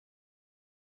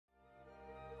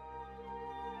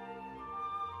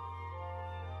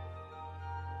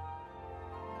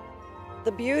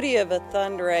The beauty of a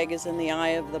thunder egg is in the eye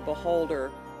of the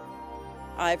beholder.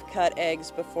 I've cut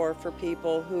eggs before for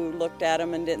people who looked at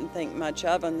them and didn't think much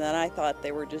of them, that I thought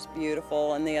they were just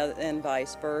beautiful, and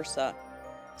vice versa.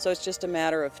 So it's just a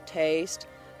matter of taste.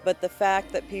 But the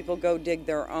fact that people go dig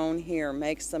their own here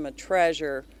makes them a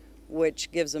treasure,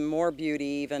 which gives them more beauty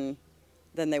even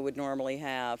than they would normally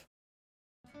have.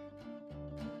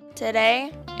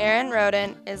 Today, Erin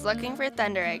Roden is looking for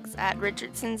thunder eggs at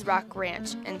Richardson's Rock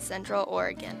Ranch in Central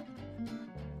Oregon.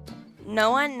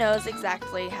 No one knows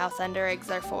exactly how thunder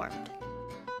eggs are formed.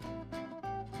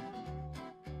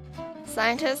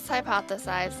 Scientists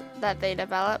hypothesize that they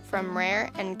develop from rare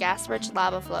and gas-rich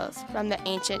lava flows from the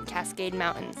ancient Cascade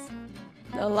Mountains.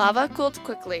 The lava cooled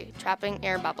quickly, trapping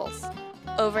air bubbles.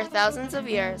 Over thousands of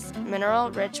years,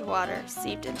 mineral-rich water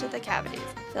seeped into the cavities,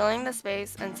 filling the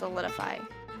space and solidifying.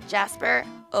 Jasper,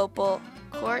 opal,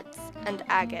 quartz, and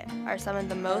agate are some of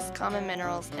the most common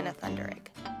minerals in a thunder egg.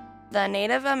 The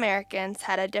Native Americans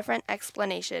had a different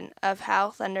explanation of how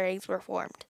thunder eggs were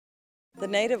formed. The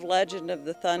native legend of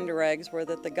the thunder eggs were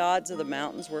that the gods of the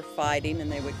mountains were fighting,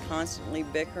 and they would constantly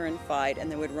bicker and fight, and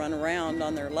they would run around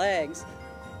on their legs.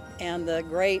 And the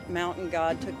great mountain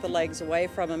god took the legs away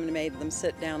from them and made them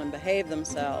sit down and behave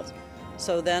themselves.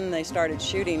 So then they started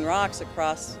shooting rocks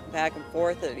across back and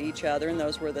forth at each other, and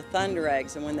those were the thunder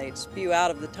eggs. And when they'd spew out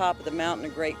of the top of the mountain, a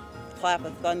great clap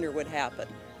of thunder would happen,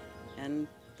 and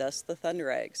thus the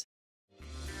thunder eggs.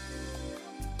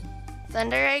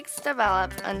 Thunder eggs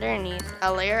develop underneath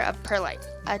a layer of perlite,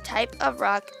 a type of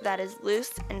rock that is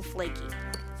loose and flaky.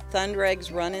 Thunder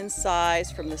eggs run in size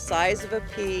from the size of a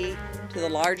pea to the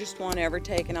largest one ever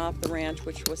taken off the ranch,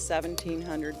 which was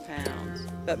 1,700 pounds.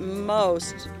 But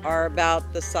most are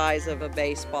about the size of a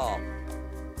baseball.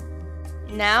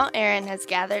 Now Erin has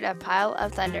gathered a pile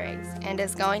of thunder eggs and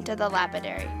is going to the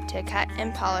lapidary to cut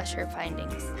and polish her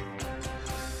findings.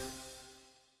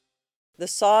 The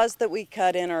saws that we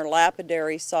cut in are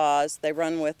lapidary saws. They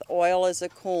run with oil as a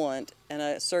coolant and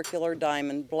a circular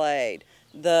diamond blade.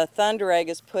 The thunder egg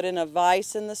is put in a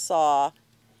vise in the saw,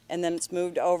 and then it's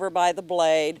moved over by the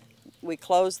blade. We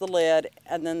close the lid,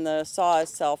 and then the saw is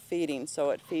self-feeding, so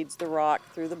it feeds the rock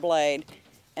through the blade,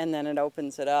 and then it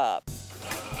opens it up.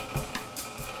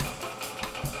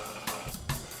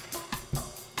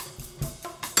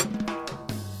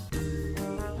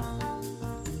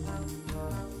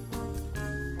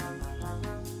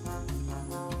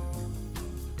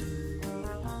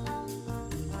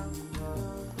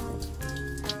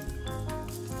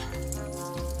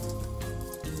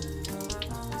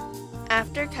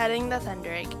 After cutting the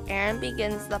thunder egg, Erin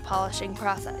begins the polishing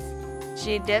process.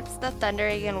 She dips the thunder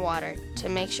egg in water to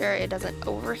make sure it doesn't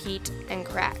overheat and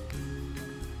crack.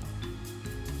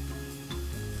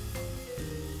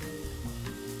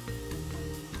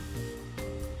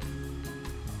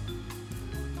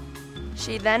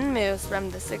 She then moves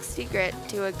from the 60 grit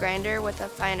to a grinder with a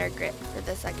finer grit for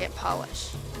the second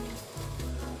polish.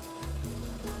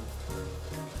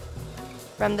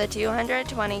 From the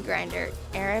 220 grinder,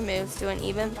 Erin moves to an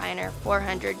even finer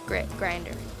 400 grit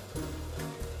grinder.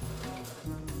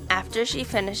 After she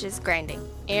finishes grinding,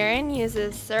 Erin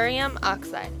uses cerium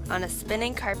oxide on a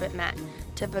spinning carpet mat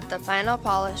to put the final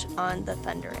polish on the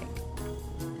thunder egg.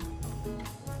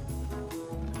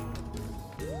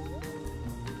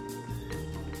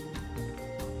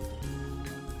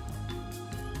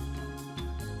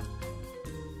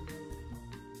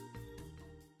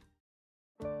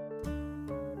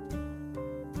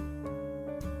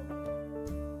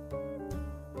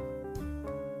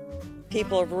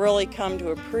 People have really come to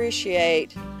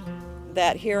appreciate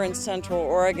that here in Central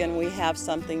Oregon we have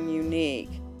something unique.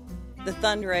 The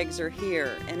thunder eggs are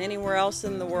here, and anywhere else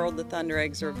in the world the thunder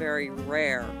eggs are very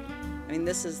rare. I mean,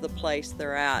 this is the place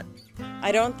they're at.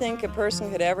 I don't think a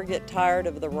person could ever get tired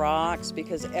of the rocks,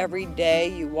 because every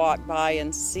day you walk by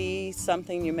and see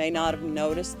something you may not have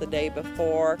noticed the day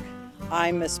before.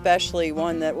 I'm especially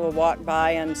one that will walk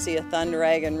by and see a thunder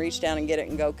egg and reach down and get it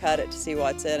and go cut it to see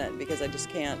what's in it, because I just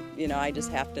can't, I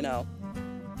just have to know.